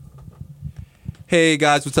Hey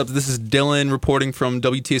guys, what's up? This is Dylan reporting from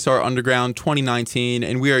WTSR Underground 2019,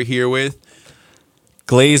 and we are here with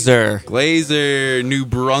Glazer, New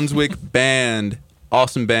Brunswick band.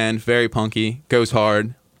 Awesome band, very punky, goes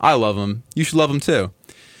hard. I love them. You should love them too.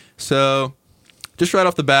 So, just right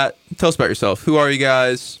off the bat, tell us about yourself. Who are you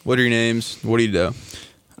guys? What are your names? What do you do?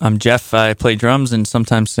 I'm Jeff. I play drums and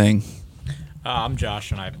sometimes sing. I'm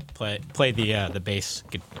Josh, and I play the bass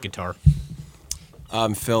guitar.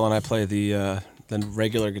 I'm Phil, and I play the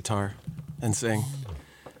regular guitar and sing.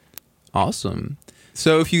 Awesome.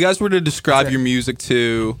 So if you guys were to describe your music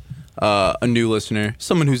to a new listener,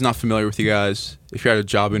 someone who's not familiar with you guys, if you're at a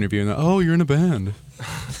job interview and oh, you're in a band,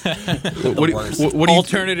 what do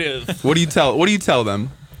Alternative. you tell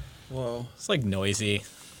them? Whoa. It's like noisy.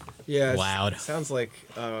 Yeah. Loud. Sounds like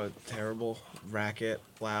terrible racket,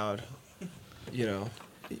 loud. You know.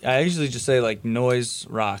 I usually just say like noise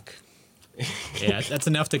rock. Yeah, that's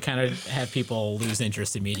enough to kind of have people lose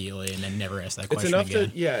interest immediately and then never ask that It's question enough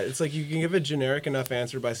again. it's like you can give a generic enough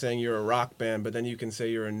answer by saying you're a rock band, but then you can say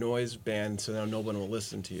you're a noise band, so now no one will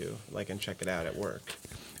listen to you, and check it out at work.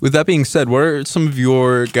 With that being said, what are some of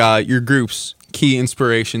your group's key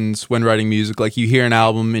inspirations when writing music? Like you hear an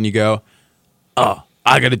album and you go, "Oh,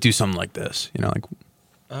 I got to do something like this." You know, like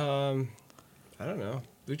I don't know.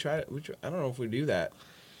 I don't know if we do that.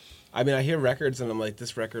 I mean, I hear records and I'm like,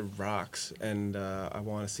 this record rocks, and I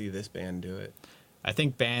want to see this band do it. I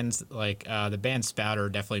think bands like the band Spouter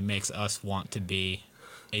definitely makes us want to be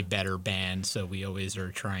a better band, so we always are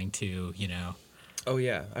trying to, Oh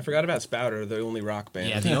yeah, I forgot about Spouter, the only rock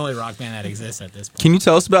band. the only rock band that exists at this point. can you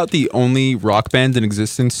tell us about the only rock band in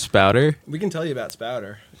existence, Spouter? We can tell you about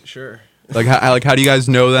Spouter, sure. Like how do you guys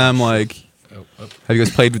know them? Like, have you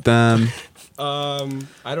guys played with them?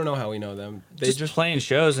 I don't know how we know them. They Just playing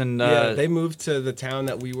shows and they moved to the town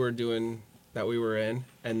that we were in,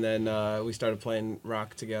 and then we started playing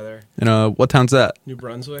rock together. And what town's that? New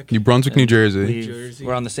Brunswick. New Brunswick, New Jersey. Jersey.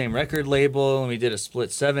 we're on the same record label and we did a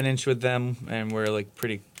split 7-inch with them and we're like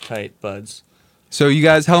pretty tight buds. So you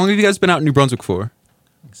guys, how long have you guys been out in New Brunswick for?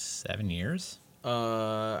 7 years?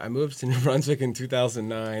 I moved to New Brunswick in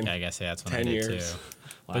 2009. Yeah, I guess that's when 10 I did years. too.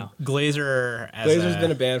 Wow. But Glazer, Glazer's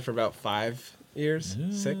been a band for about 5 years,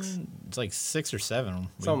 6. It's like 6 or 7.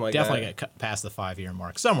 We Something like definitely that. got past the 5-year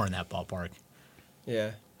mark, somewhere in that ballpark.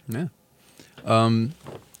 Yeah. Yeah.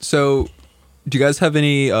 So do you guys have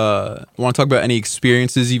any want to talk about any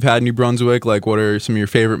experiences you've had in New Brunswick? Like what are some of your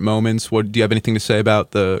favorite moments? Do you have anything to say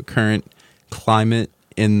about the current climate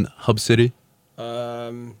in Hub City?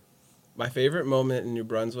 My favorite moment in New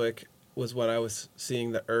Brunswick was when I was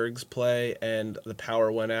seeing the Ergs play and the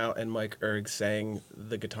power went out and Mike Erg sang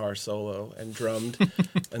the guitar solo and drummed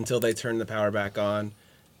until they turned the power back on,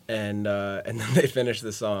 and then they finished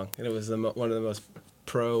the song, and it was one of the most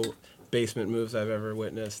pro basement moves I've ever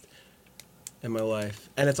witnessed in my life,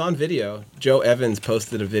 and it's on video. Joe Evans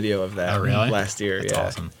posted a video of that last year. That's yeah.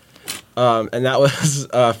 awesome. And that was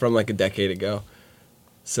from like a decade ago.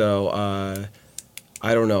 So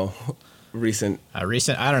I don't know. Recent. I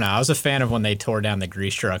don't know. I was a fan of when they tore down the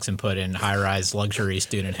grease trucks and put in high-rise luxury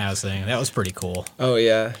student housing. That was pretty cool. Oh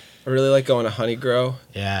yeah, I really like going to Honeygrow.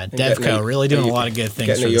 Yeah, getting Devco a- really doing a getting lot of good things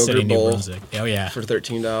getting for a the city yogurt of New bowl Brunswick. Oh yeah, for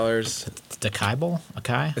 $13. the Kai Bowl,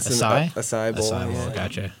 Acai, It's Acai, Acai bowl. Acai Bowl. Yeah.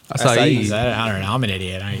 Gotcha. Acai. Is that, I don't know. I'm an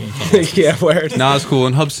idiot. Can't- Yeah, word. Nah, it's cool.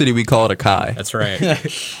 In Hub City, we call it a Kai. That's right.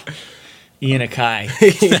 Ian Akai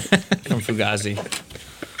from Fugazi.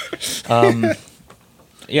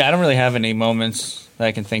 Yeah, I don't really have any moments that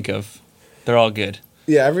I can think of. They're all good.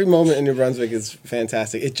 Yeah, every moment in New Brunswick is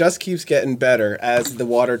fantastic. It just keeps getting better, as the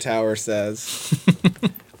water tower says.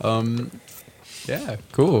 Yeah,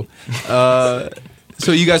 cool. So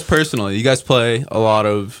you guys personally, you guys play a lot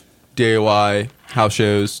of DIY house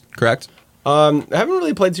shows, correct? I haven't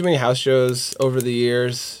really played too many house shows over the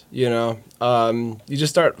years, you know. You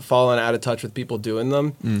just start falling out of touch with people doing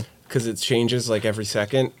them because it changes like every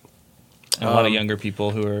second. And a lot of younger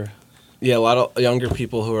people who are... Yeah, a lot of younger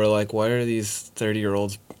people who are like, why are these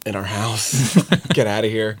 30-year-olds in our house? Get out of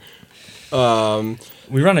here. We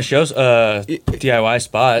run a DIY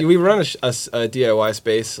spot. We run a DIY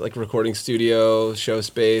space, like recording studio, show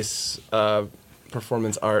space,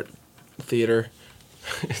 performance art, theater.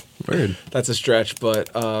 Word. That's a stretch, but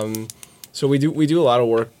so we do a lot of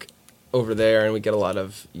work over there, and we get a lot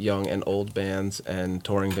of young and old bands and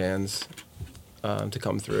touring bands to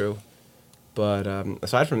come through. But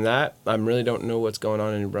aside from that, I really don't know what's going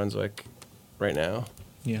on in New Brunswick right now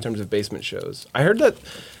in terms of basement shows. I heard that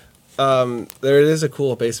there is a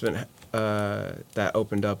cool basement that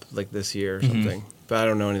opened up like this year or something, but I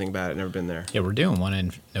don't know anything about it. Never been there. Yeah, we're doing one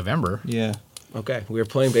in November. Yeah. Okay, we were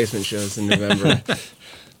playing basement shows in November.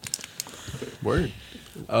 Word.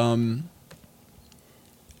 Do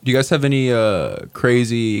you guys have any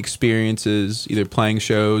crazy experiences, either playing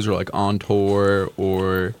shows or like on tour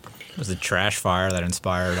or? It was the trash fire that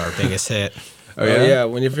inspired our biggest hit. Oh yeah.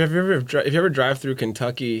 When if you ever drive through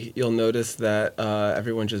Kentucky, you'll notice that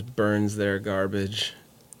everyone just burns their garbage,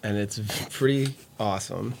 and it's pretty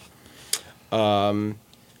awesome.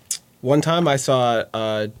 One time I saw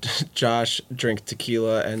Josh drink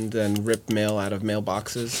tequila and then rip mail out of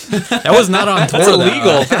mailboxes. That was not on tour. That's though.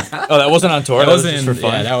 illegal. Oh, that wasn't on tour. That was just for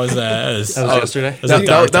fun. Yeah, that was That was yesterday. was a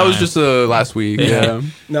dark That was time. just last week. Yeah.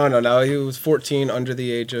 No. He was 14, under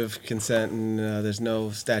the age of consent, and there's no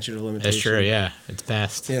statute of limitation. That's true. Yeah, it's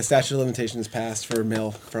best. Yeah, statute of limitations passed for mail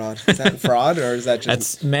fraud. Is that fraud or is that just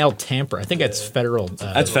That's mail tamper. I think that's federal.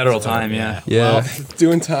 That's federal time. Yeah. Yeah.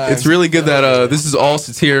 doing time? It's really good that this is all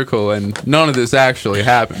satirical and none of this actually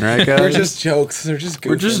happened, right, guys? They're just jokes. They're just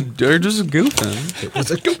goofing. they're just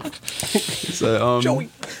goofing. So, Joey.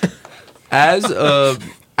 as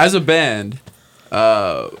a band,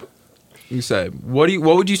 you say what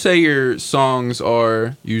would you say your songs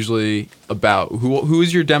are usually about? Who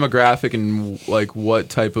is your demographic and like what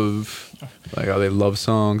type of like are they love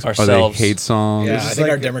songs? Are Ourselves. they hate songs? Yeah, I just think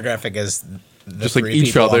like- our demographic is the Just like three each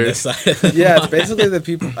people on other. this side. Yeah, it's basically the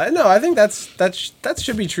people. I know. I think that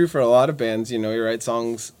should be true for a lot of bands. You know, you write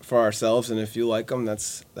songs for ourselves, and if you like them,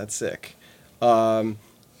 that's sick. I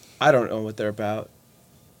don't know what they're about.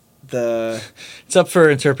 It's up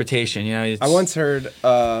for interpretation. You know. I once heard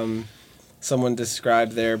someone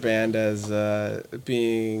describe their band as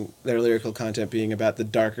being their lyrical content being about the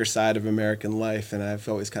darker side of American life, and I've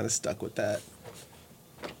always kind of stuck with that.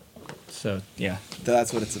 So yeah.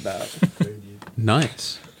 That's what it's about.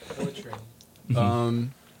 Nice. Mm-hmm.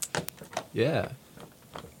 Yeah.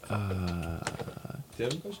 Do you have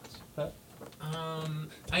any questions, Pat?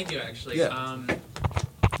 I do actually. Yeah.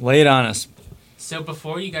 Lay it on us. So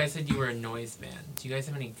before you guys said you were a noise band, do you guys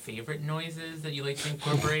have any favorite noises that you like to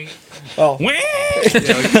incorporate? Oh,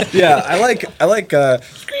 yeah. I like.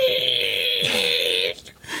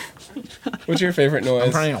 What's your favorite noise?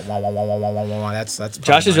 I'm probably wah, wah, wah, wah, wah, wah, wah. That's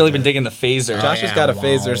Josh has probably really my been digging the phaser. favorite. Josh has got a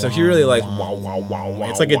phaser, so he really like. Wah, wah, wah, wah,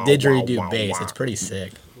 It's like a wah, didgeridoo wah, wah, bass. wah. It's pretty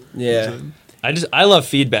sick. Yeah. I love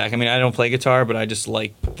feedback. I mean, I don't play guitar, but I just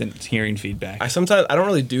like hearing feedback. I don't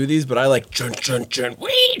really do these, but I like chun chun chun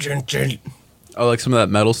wee chun chun. Oh, like some of that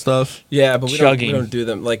metal stuff. Yeah, but we Chugging. don't do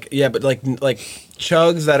them like but like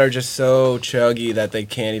chugs that are just so chuggy that they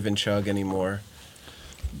can't even chug anymore.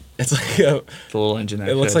 It's like The little engine. That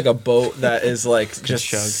it looks could. like a boat that is like just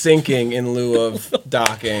chug. sinking in lieu of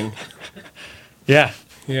docking. Yeah.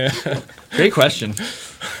 Yeah. Great question.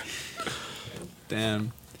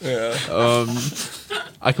 Damn. Yeah.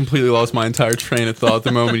 I completely lost my entire train of thought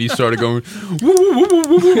the moment you started going.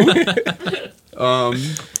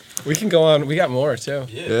 We can go on. We got more too.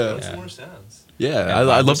 Yeah. Some more sounds. Yeah,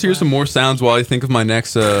 I'd love to hear some more sounds while I think of my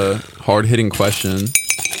next hard-hitting question.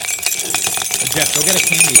 Jeff, go get a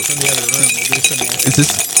candy from the other room. We'll do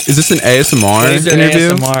some. Is this an ASMR Laser interview?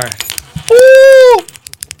 ASMR.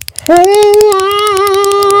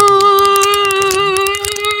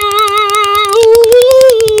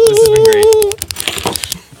 This has been great.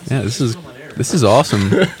 Yeah, this is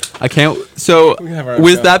awesome. I can't. So, can have our own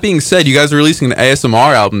with show. that being said, you guys are releasing an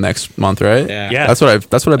ASMR album next month, right? Yeah. That's what I've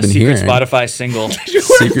been Secret hearing. Spotify single.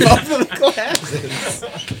 Secret.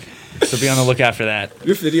 So be on the lookout for that.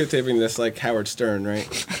 You're videotaping this like Howard Stern,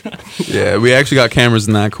 right? Yeah, we actually got cameras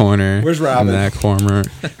in that corner. Where's Robin? In that corner.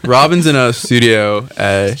 Robin's in a studio.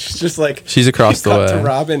 It's just like She's across the cut to way.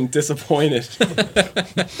 Robin disappointed.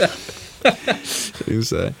 You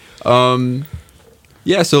say.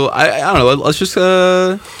 Yeah, so I don't know. Let's just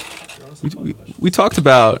we talked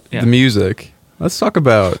about Yeah. the music. Let's talk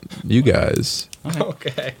about you guys.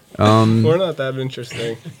 Okay. Um, We're not that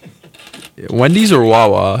interesting. Wendy's or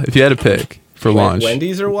Wawa, if you had to pick for lunch.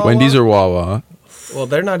 Wendy's or Wawa? Wendy's or Wawa. Well,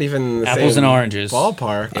 they're not even in the Apples same and oranges.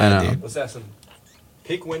 ballpark. I know. Let's ask them.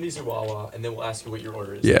 Pick Wendy's or Wawa, and then we'll ask you what your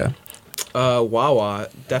order is. Yeah. Wawa,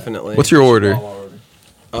 definitely. What's your order? Wawa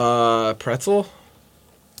order. Pretzel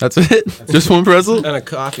That's it? Just one pretzel? and a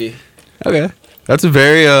coffee. Okay. That's a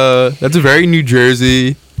very New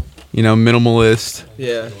Jersey, minimalist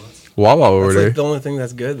Yeah. Wawa That's order. like the only thing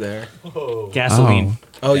that's good there. Whoa. Gasoline.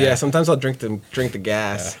 Oh yeah, sometimes I'll drink the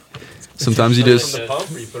gas. Sometimes you From just the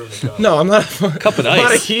pump, or you put it in the cup? No, I'm not. Cup with I'm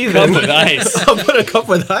not a ice. heathen. Cup with ice. I'll put a cup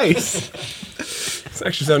with ice. It's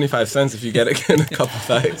actually 75 cents if you get it in a cup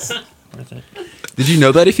with ice. Worth it. Did you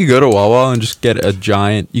know that if you go to Wawa and just get a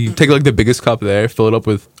giant, you can take like the biggest cup there, fill it up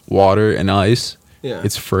with water and ice, Yeah,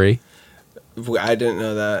 it's free. I didn't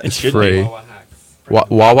know that. It should free. be. Wawa hack.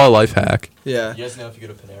 Wawa life hack. Yeah. You guys know if you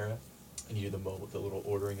go to Panera and you do the little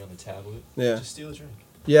ordering on the tablet, Yeah. just steal a drink.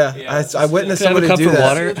 Yeah, Yeah. I witnessed Can I have a somebody cup do of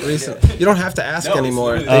that water? recently. You don't have to ask No, it's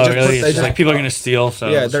anymore. literally- They Oh, just really? put, It's they just just, like people are gonna steal. So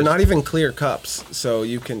yeah, it's they're just- not even clear cups, so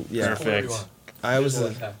you can. Yeah, Perfect. Whatever you want. I was. Here's a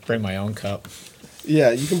life hack. Bring my own cup.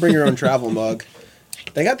 Yeah, you can bring your own travel mug.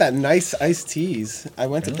 They got that nice iced teas. I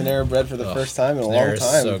went to Panera Bread for the Oh, first time in a Panera long is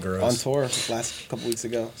time so gross. on tour last couple weeks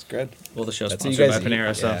ago. It's good. Well, the show's That's sponsored what by you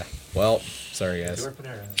guys Panera, so Yeah. Well, sorry guys. Go to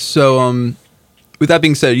Panera. So with that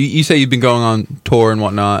being said, you say you've been going on tour and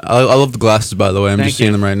whatnot. I love the glasses, by the way. I'm Thank just seeing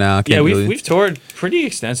you. them right now. I can't yeah, really... we've toured pretty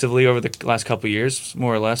extensively over the last couple of years,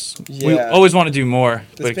 more or less. We Yeah. always want to do more,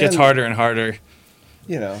 but It's it gets been- harder and harder.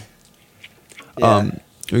 You know. Yeah. What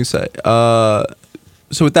do you say?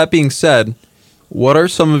 So with that being said, who are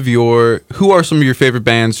some of your favorite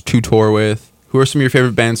bands to tour with? Who are some of your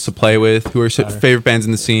favorite bands to play with? Who are favorite bands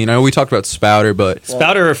in the scene? I know we talked about Spouter, but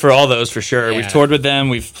Spouter for all those for sure. Yeah. We've toured with them.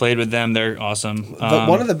 We've played with them. They're awesome. But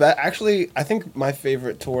one of the best, actually, I think my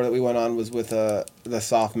favorite tour that we went on was with the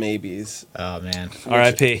Soft Maybes. Oh man.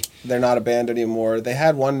 R.I.P. They're not a band anymore. They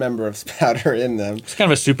had one member of Spouter in them, It's kind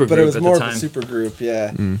of a super but group it was at more the of time. a super group.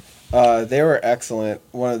 Yeah, they were excellent.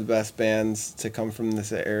 One of the best bands to come from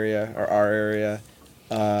this area or our area,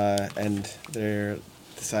 and they're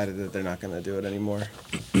decided that they're not going to do it anymore.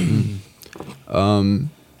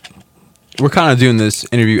 we're kind of doing this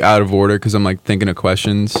interview out of order because I'm like thinking of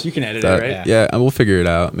questions. You can edit that- it, right? Yeah, and we'll figure it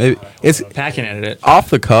out. Maybe it's Pat can edit it. off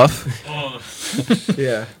the cuff.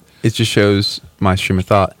 Yeah. It just shows my stream of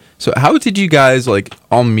thought. So how did you guys like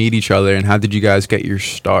all meet each other, and how did you guys get your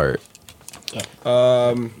start? You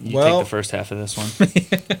Well, take the first half of this one.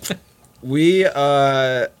 we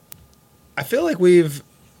I feel like we've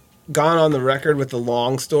gone on the record with the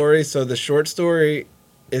long story, so the short story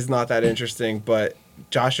is not that interesting, but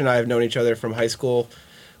Josh and I have known each other from high school.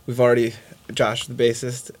 Josh the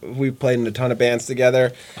bassist, we played in a ton of bands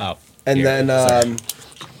together. Oh. And here. then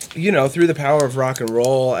Sorry. through the power of rock and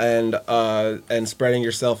roll and spreading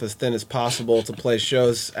yourself as thin as possible to play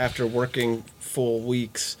shows after working full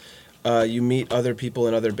weeks, you meet other people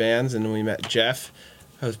in other bands, and we met Jeff.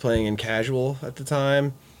 I was playing in Casual at the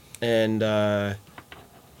time, and And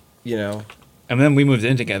then we moved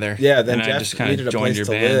in together. yeah, then and I Jeff just kind needed of a joined place your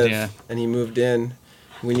to band. live, Yeah. and he moved in.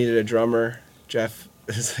 We needed a drummer. Jeff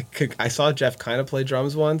is like, I saw Jeff kind of play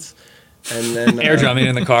drums once, and then Air drumming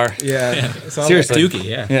in the car. Yeah, so Seriously. Dookie,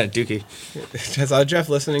 yeah. Yeah, Dookie. I saw Jeff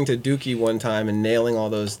listening to Dookie one time and nailing all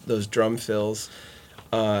those drum fills,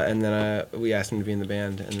 and then we asked him to be in the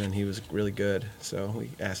band, and then he was really good, so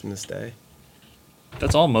we asked him to stay.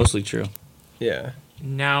 That's all mostly true. Yeah.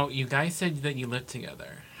 Now, you guys said that you lived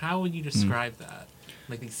together. How would you describe that?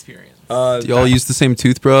 Like the experience? Do y'all use the same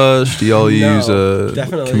toothbrush? Do y'all use a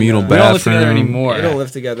definitely communal not. We bathroom? don't live together anymore. We don't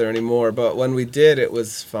live together anymore, but when we did, it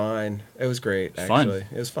was fine. It was great, Fun. actually.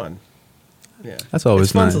 It was fun. Yeah. That's always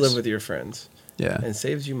it's fun nice. to live with your friends, Yeah, and it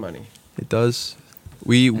saves you money. it does.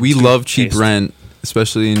 We love cheap taste. rent,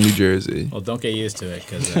 especially in New Jersey. Well, don't get used to it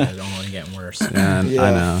because it's only getting worse. And Yeah.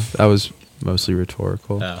 I know that was mostly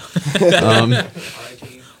rhetorical. Oh.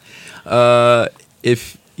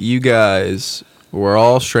 If you guys were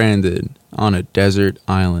all stranded on a desert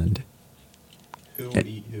island, Who would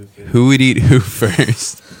eat who? First? who would eat who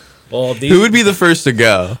first? Well, Who would be the first to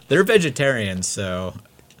go? they're vegetarians, so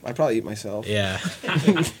I'd probably eat myself. yeah.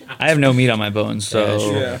 I have no meat on my bones, so Yeah,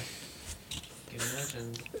 sure. Yeah. Give me a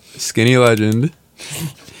legend. Skinny legend.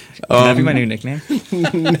 can that be my new nickname?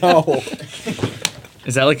 No.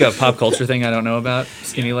 Is that like a pop culture thing I don't know about?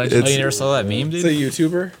 Skinny legend. Oh, you never saw that meme, It's a dude?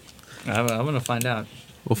 YouTuber. I'm gonna find out.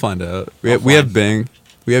 We'll find out. We have Bing.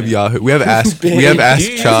 We have Yahoo. We have Ask. We have Ask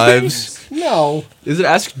Bing. Chives. No. Is it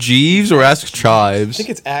Ask Jeeves or Ask I Chives? think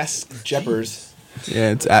it's Ask Jeppers.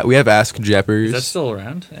 Yeah, we have Ask Jeppers. Is that still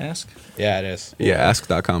around? Ask. Yeah, it is. Yeah,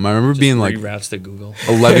 ask.com. I remember being like Reroutes to Google.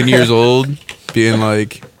 11 years old, being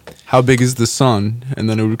like, how big is the sun? And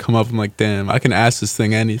then it would come up, I'm like, damn, I can ask this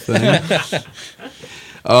thing anything.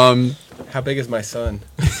 How big is my son?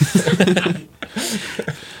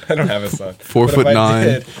 I don't have a son.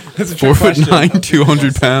 4'9". That's a trick 4'9", question.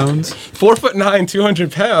 200 pounds. 4'9",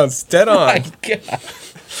 200 pounds. Dead on.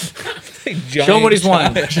 Show him what he's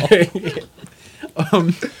won.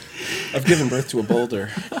 I've given birth to a boulder.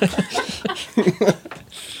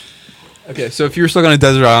 Okay, so if you were stuck on a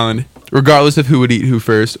desert island, regardless of who would eat who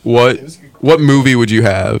first, what movie would you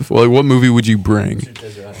have? Well, like, what movie would you bring?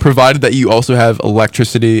 Provided that you also have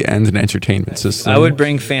electricity and an entertainment system. I would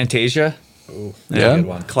bring Fantasia. Yeah? Good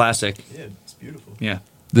one. Classic. Yeah, it's beautiful. Yeah,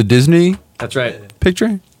 The Disney that's right.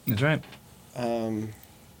 picture? That's right.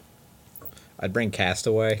 I'd bring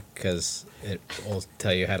Castaway because It will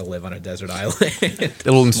tell you how to live on a desert island.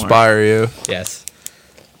 It'll inspire you. Yes.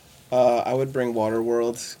 I would bring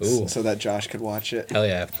Waterworld Ooh. so that Josh could watch it. Hell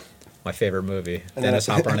yeah. My favorite movie. And Dennis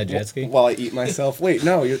then- Hopper on a jet ski. While I eat myself. Wait,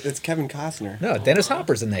 no, it's Kevin Costner. No, Dennis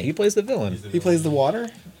Hopper's in that. He plays the villain. He plays the water?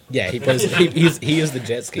 Yeah, he plays. He is the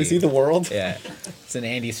jet ski. Is he the world? Yeah, it's an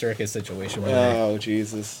Andy Serkis situation. Where they- Oh,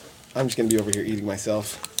 Jesus. I'm just going to be over here eating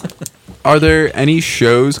myself. Are there any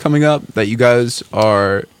shows coming up that you guys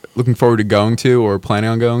are looking forward to going to, or planning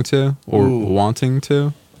on going to, or wanting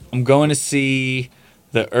to? I'm going to see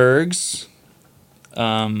the Ergs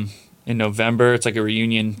in November. It's like a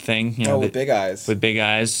reunion thing. You know, With Big Eyes. with Big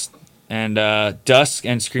Eyes. And Dusk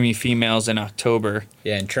and Screamy Females in October.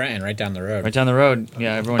 yeah, in Trenton, right down the road. Right down the road.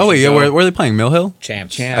 Yeah, everyone Oh wait, should yeah. go. Where are they playing? Mill Hill?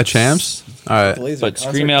 Champs. At Champs? All right. Blazer But concert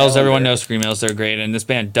Screamales, everyone calendar. knows Screamales. They're great. And this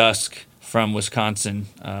band, Dusk, from Wisconsin,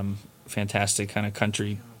 fantastic kind of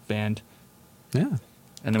country band. Yeah.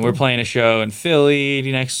 And then we're playing a show in Philly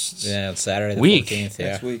next Yeah, it's Saturday the Week. 14th. Yeah.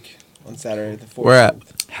 Next week on Saturday the 4th. Where at?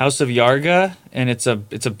 House of Yarga, and it's a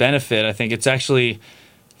benefit. I think it's actually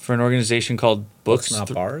for an organization called Books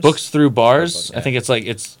Not Bars? Books Through Bars. Yeah. I think it's like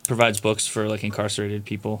it provides books for like incarcerated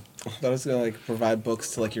people. That was going to like provide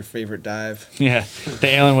books to like your favorite dive. Yeah, the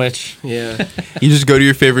Alien Witch. Yeah. You just go to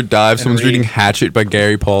your favorite dive. Someone's read. reading Hatchet by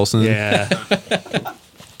Gary Paulson. Yeah,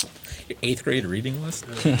 Your 8th grade reading list.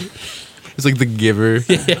 It's like The Giver,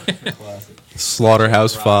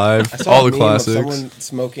 Slaughterhouse Five, I saw all a the meme of classics. someone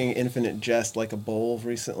smoking Infinite Jest like a bowl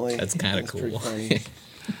recently. That's kinda That's pretty cool. funny.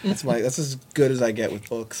 That's as good as I get with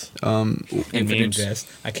books. Infinite memes. Jest.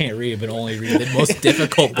 I can't read, but only read the most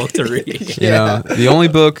difficult book to read. You know, the only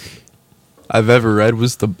book I've ever read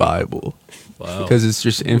was the Bible, Wow. because it's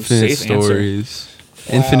just infinite safe answer. stories.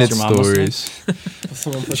 Infinite Is your mom listening? stories.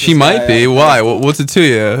 Someone put She this might guy be. on- Why? What's it to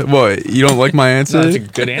you? What? You don't like my answer? no, that's a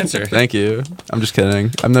good answer. Thank you. I'm just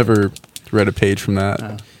kidding. I've never read a page from that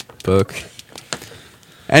Oh. book.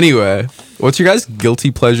 Anyway, what's your guys' guilty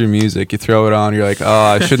pleasure music? You throw it on, you're like, oh,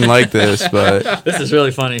 I shouldn't like this, but This is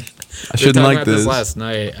really funny. I We were shouldn't talking like about this this. last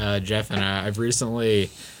night, Jeff and I've recently,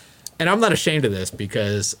 and I'm not ashamed of this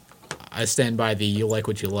because I stand by the you like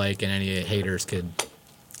what you like, and any haters could,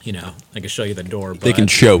 you know, I could show you the door. But They can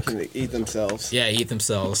choke. They eat themselves. yeah, eat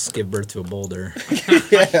themselves, give birth to a boulder.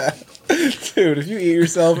 Yeah. Dude, if you eat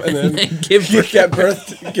yourself and then give you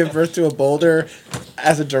birth. give birth to a boulder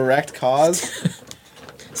as a direct cause,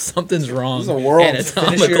 Something's wrong. This is a world.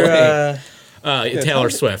 anatomically. Finish your, Taylor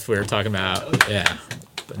Swift. We were talking about. Yeah,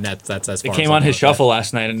 but that's as far it came as on I his know with shuffle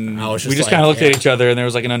last night, and I was we just just like, kind of looked at yeah. each other, and there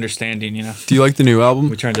was like an understanding, you know. Do you like the new album?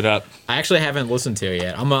 We turned it up. that. I actually haven't listened to it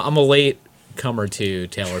yet. I'm a late comer to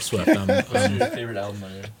Taylor Swift. What's your favorite album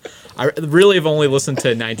on here? I really have only listened to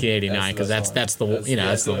 1989 because That's that's the the best you know one.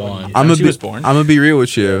 that's the That's the one. one. I'm When gonna she be, was born. I'm gonna be real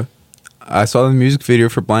with you. I saw the music video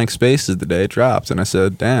for Blank Spaces the day it dropped, and I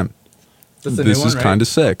said, "Damn, That's the this new one, is right? kind of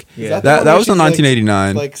sick." Yeah. the one That where was in she's like-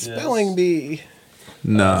 1989. Like spelling bee.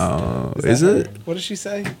 No, Is is that it? her? What does she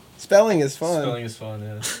say? Spelling is fun. Spelling is fun,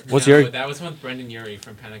 yeah. What's No, your That was with Brendan Urie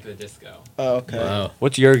from Panic at the Disco. Oh, okay. Wow.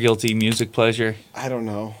 What's your guilty music pleasure? I don't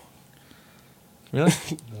know. Really?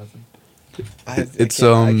 Nothing. I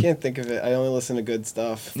can't think of it. I only listen to good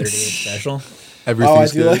stuff. 38 special. Everything's Oh, I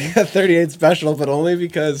do good. like a 38 special, but only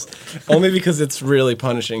because it's really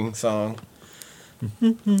punishing song.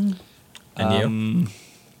 And you?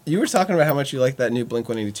 You were talking about how much you like that new Blink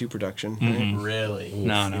 182 production. right? Really?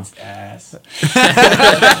 No, no. It's ass.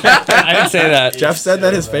 I didn't say that. Jeff said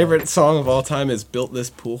that his so favorite song of all time is "Built This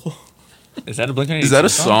Pool." Is that a Blink-182 Is that a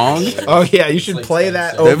song? Oh yeah, you should like play 10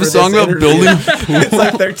 that. seconds. Over They have a song this about interview. building. It's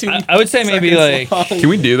like 13. I would say maybe like Can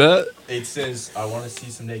we do that? It says, I want to see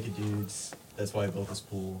some naked dudes. That's why I built this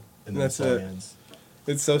pool. And then That's the song it. ends.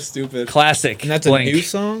 It's so stupid. classic. And that's Blink. a new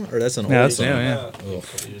song or that's an Yeah, old that's song? new, yeah. A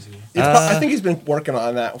couple years ago. I think he's been working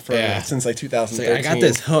on that for Yeah. since like It's 2013. like, I got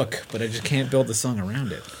this hook, but I just can't build the song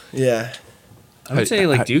around it. Yeah. I would say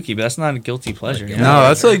like Dookie, but that's not a guilty pleasure. Like, you know? No,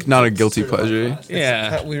 that's like not a guilty Certified pleasure. classic.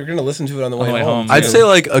 Yeah. We were gonna listen to it on the On way, the way home. home. I'd Yeah. say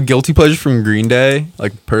like a guilty pleasure from Green Day,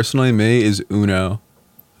 like personally me, is Uno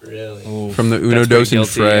Really? from the Uno That's Dos pretty and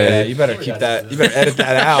guilty, Frey. Yeah, you better keep that. You better edit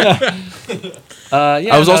that out.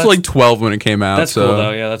 Yeah. I was also no, like 12 when it came out. that's so cool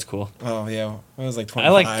though. Yeah, that's cool. Oh yeah, I was like I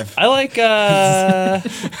like 25. I like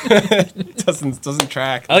doesn't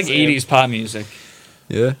track. I like 80s pop music.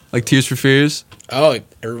 yeah, like Tears for Fears. Oh,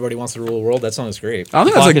 Everybody Wants to Rule the World. That song is great. I don't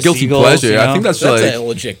think that's Flock a of guilty Seagulls, pleasure. you I know? think that's That's like a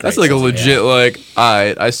legit. that's great like a song, legit yeah. like.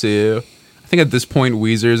 Alright, I see you. I think at this point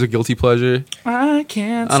Weezer is a guilty pleasure. I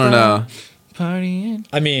can't. I don't know. partying.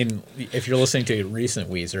 I mean, if you're listening to recent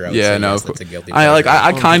Weezer, I would Yeah, say no, yes, of that's a course. guilty I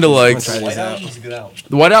pleasure. kind of like Try White these out. Album's a good album.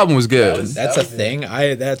 the White Album was good. was- That's That a was thing.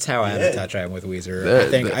 That's how out of touch I am with Weezer. That- I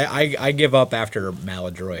think that- I give up after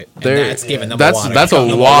Maladroit. And There- that's giving them that's- a lot. that's a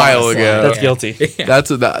cutting them while lot of ago. slack. That's Yeah.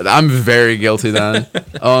 guilty. Yeah. I'm very guilty then.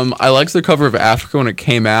 I liked the cover of Africa when it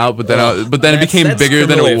came out, but then it That's- became that's bigger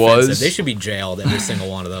than criminally it offensive. was. They should be jailed, every single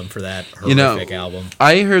one of them, for that You know, horrific album.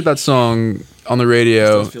 I heard that song on the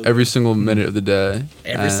radio Still feel every good. single minute of the day.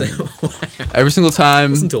 Every and single. every single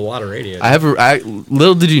time. Listen to a lot of radio.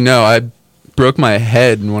 Little did you know, I broke my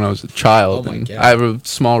head when I was a child. Oh my and God. I have a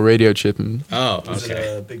small radio chip, and Oh, Was okay.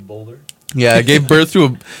 it a big boulder? yeah, I gave birth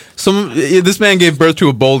to this man gave birth to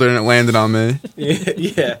a boulder and it landed on me.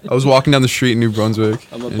 Yeah. I was walking down the street in New Brunswick.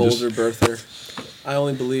 I'm a and boulder birther. I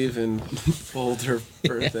only believe in boulder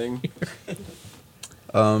birthing.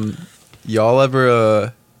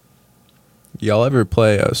 Y'all ever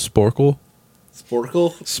play Sporkle?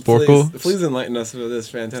 Sporkle? Sporkle? Please enlighten us with this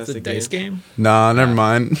It's the fantastic dice game. Nah, never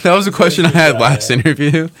mind. That was a question I had last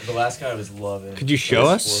interview. The last guy I was loving. Could you show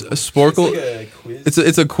us? A Sporkle. It's like a quiz.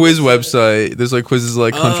 It's a quiz website. There's like quizzes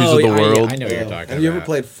like countries Oh, of the yeah, world. I know what you're talking Have you ever about.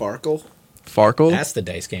 played Farkle? Farkle? That's the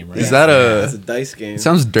dice game, right? Is that It's a a? dice game. It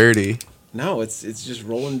sounds dirty. No, it's just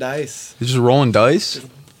rolling dice. It's just rolling dice.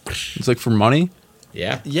 It's like for money.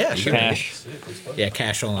 Yeah. Yeah, sure. Cash. Yeah,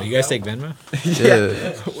 cash only. You guys take Venmo?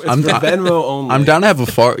 Yeah. It's I'm- for Venmo only. I'm down to have a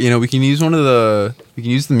far. You know, we can use the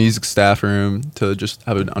music staff room to just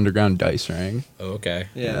have an underground dice ring. Oh, okay.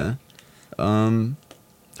 Yeah. How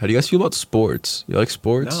do you guys feel about sports? You like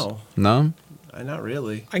sports? No. No. Not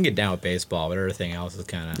really. I can get down with baseball, but everything else is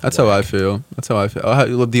kind of That's how I feel.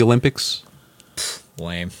 Oh, the Olympics.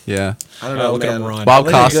 lame. Yeah. I don't know, Look at man. him run. Bob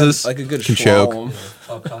Like a good- Costas like a good can choke. slalom.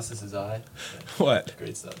 Bob Costas' eye. What?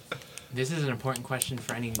 Great stuff. This is an important question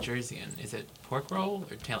for any New Jerseyan. Is it pork roll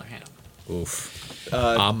or Taylor ham? Oof.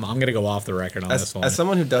 Uh, I'm gonna go off the record on this one. as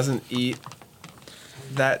someone who doesn't eat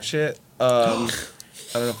that shit, I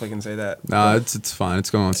don't know if I can say that. Nah, it's fine. It's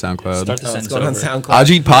going on SoundCloud. Start the Oh, it's sentence going on over. SoundCloud.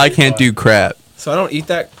 Ajit Pai can't do crap. So I don't eat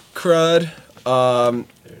that crud.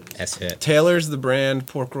 S hit. Taylor's the brand.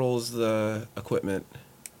 Pork roll's the equipment.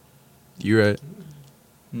 You're right.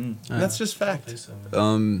 And that's just fact. I think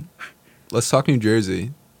so. Let's talk New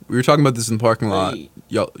Jersey. We were talking about this in the parking lot. Wait.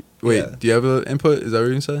 Y'all, wait. Yeah. Do you have an input? Is that what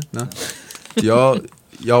you're gonna say? No. Do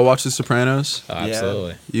y'all watch The Sopranos? Oh,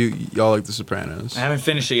 absolutely. Y'all like The Sopranos? I haven't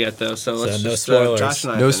finished it yet though, so So let's no just spoilers. Josh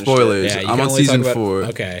and I No finished it. spoilers. Yeah, you I'm can on only talk season about- 4.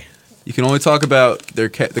 Okay. You can only talk about the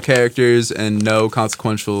characters and no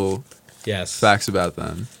consequential Yes. facts about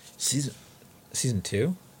them. Season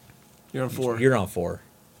 2. You're on 4. You're on 4.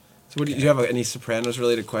 So what do you have any Sopranos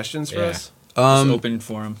related questions for Yeah. us? Just open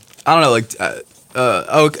for him. I don't know. Like,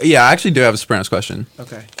 yeah, I actually do have a Sopranos question.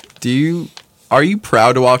 Okay. Are you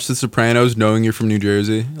proud to watch The Sopranos, knowing you're from New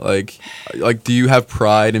Jersey? Like, do you have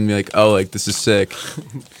pride and be like, oh, like this is sick?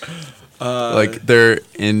 Like they're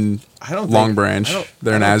in I don't Long think- Branch. I don't-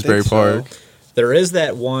 They're I in don't Asbury think Park. so. There is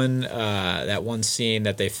that one scene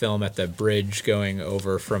that they film at the bridge going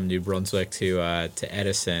over from New Brunswick to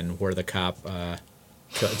Edison, where the cop.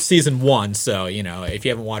 It's season 1, so if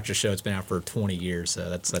you haven't watched the show, it's been out for 20 years, so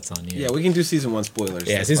that's on you. Yeah, we can do season 1 spoilers.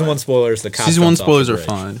 Yeah, that's season fine. 1 spoilers. The cop Season 1 jumps off spoilers the are bridge.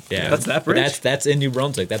 fine. Yeah, That's that But bridge? That's in New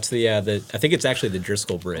Brunswick. That's the I think it's actually the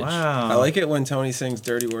Driscoll Bridge. Wow. I like it when Tony sings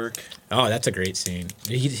 "Dirty Work." Oh, that's a great scene.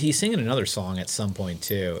 He's singing another song at some point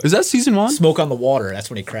too. Is that season 1? Smoke on the Water. That's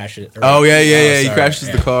when he crashes. Oh yeah. He sorry, crashes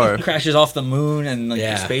yeah. the car. Crashes off the moon and like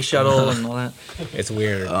Yeah. the space shuttle and all that. It's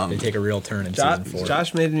weird. They take a real turn in Josh, season 4.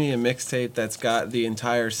 Josh made me a mixtape that's got the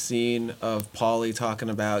entire scene of Paulie talking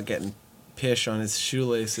about getting pish on his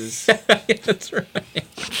shoelaces. That's right.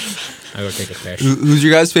 I go take a fish. Who's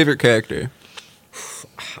your guys' favorite character?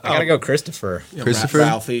 I gotta go, Christopher. You know, Christopher?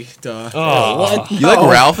 Ralphie, duh. Oh, What? You like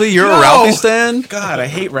Ralphie? You're a No. Ralphie stan? God, I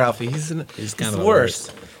hate Ralphie. He's kind of the the worst.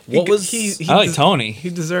 What was? he I like des- Tony. He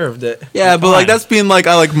deserved it. Yeah, but like Fine. that's being like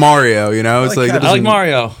I like Mario. You know, it's like like that Kevin. I like doesn't-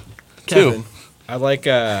 Mario. Kevin. I like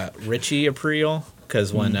Richie Aprile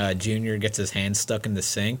because when Junior gets his hand stuck in the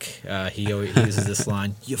sink, he uses this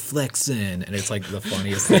line, "You flexin'," and it's like the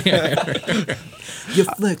funniest thing ever. You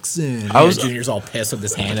flexin'. Junior's all pissed with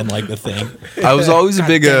his hand in like the thing. I was always a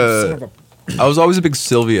big Goddamn son of I was always a big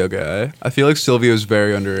Silvio guy. I feel like Silvio is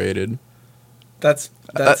very underrated. That's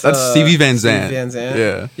Stevie Van Zandt. Stevie Van Zandt.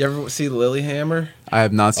 Yeah. You ever see Lilyhammer? I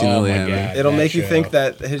have not seen Oh Lily my Hammer. God. It'll that make you show. think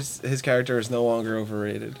that his character is no longer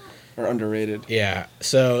overrated or underrated. Yeah.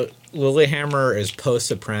 So Lilyhammer is post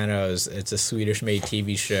Sopranos. It's a Swedish-made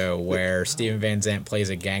TV show where Steven Van Zandt plays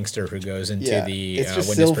a gangster who goes into Yeah, the it's just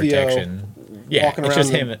witness Silvio protection. Yeah, Walking it's around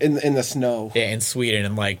just him. in the snow. Yeah, in Sweden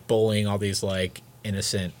and like bullying all these like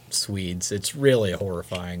innocent Swedes. It's really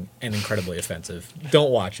horrifying and incredibly offensive.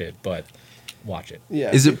 Don't watch it, but watch it.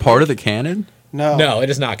 Yeah. Is it part of the canon? No. No, it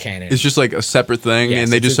is not canon. It's just like a separate thing, Yes,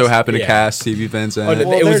 and they just so it's- happen to yeah. cast Stevie Vincent. But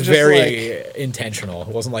Well, it they're was just very intentional. It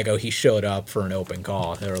wasn't like, oh, he showed up for an open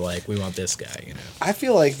call. They were like, we want this guy, you know. I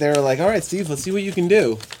feel like they were like, all right, Steve, let's see what you can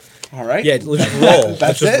do. All right. Yeah, let's just roll. That's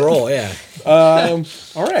Let's just it? roll, yeah.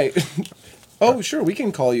 All right. Oh, sure, we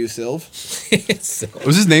can call you Sylv. So-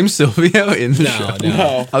 Was his name Silvio in the show? no.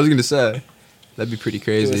 No. I was gonna say that'd be pretty It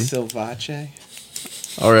crazy. was Silvace.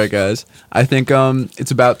 All right, guys. I think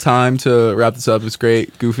it's about time to wrap this up. It's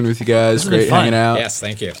great goofing with you guys. This has been Great fun. hanging out. Yes,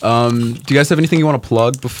 thank you. Do you guys have anything you want to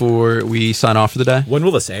plug before we sign off for the day? When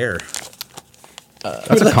will this air?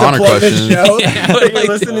 That's a Connor Plug this question. show that you're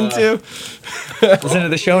listening to. Listen to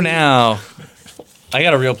the show now. I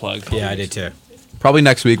got a real plug. Yeah, I did too. Probably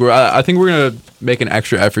next week. I think we're gonna make an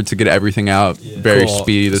extra effort to get everything out very Cool.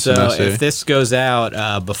 speedy this so semester. if this goes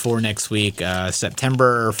out before next week,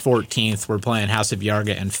 September 14th, we're playing House of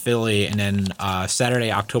Yarga in Philly, and then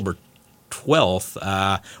Saturday, October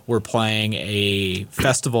 12th, we're playing a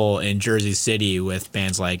festival in Jersey City with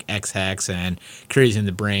bands like X-Hex and Crazy in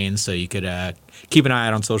the Brain. So you could keep an eye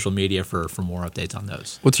out on social media for more updates on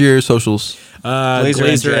those. What's your socials? Glazer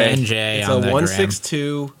Glazer NJ. NJ It's on a the gram.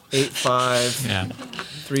 16285 Yeah.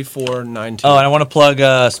 3492. Oh, and I want to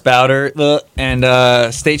plug Spouter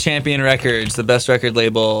and State Champion Records, the best record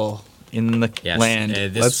label in the Yes. land.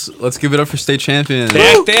 Let's give it up for state champion.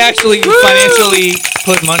 They actually financially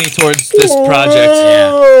put money towards this project.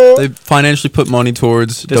 Yeah. They financially put money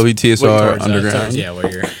towards WTSR Underground. Yeah,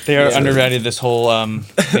 where you're. They are underrated this whole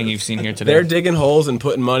thing you've seen here today. They're digging holes and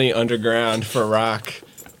putting money underground for rock.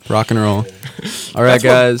 Rock and roll. All right, That's what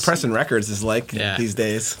guys. pressing records is like Yeah. these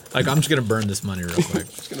days. Like, I'm just gonna burn this money real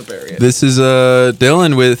quick. Just gonna bury it. This is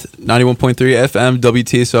Dylan with 91.3 FM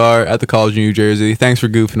WTSR at the College of New Jersey. Thanks for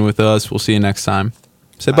goofing with us. We'll see you next time.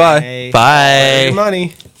 Say bye. Bye.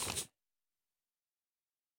 Money.